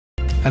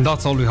And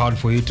that's all we had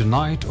for you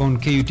tonight on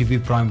KUTV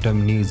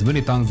Primetime News. Many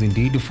thanks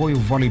indeed for your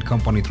valid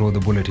company throughout the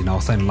bulletin. Our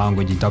sign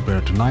language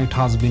interpreter tonight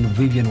has been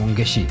Vivian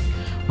Wangeshi.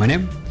 My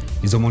name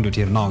is Omondo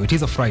Tirnao. It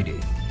is a Friday.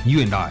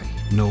 You and I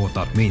know what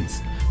that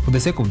means. For the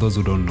sake of those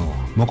who don't know,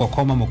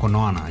 Mokokoma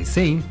Mokonoana is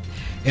saying,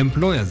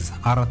 employers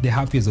are at their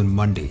happiest on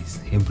Mondays.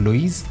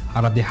 Employees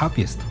are at their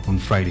happiest on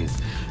Fridays.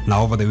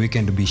 Now over the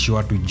weekend, be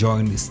sure to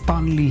join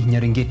Stanley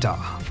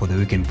Nyaringeta for the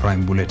Weekend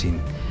Prime Bulletin.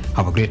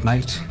 Have a great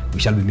night.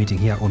 We shall be meeting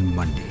here on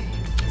Monday.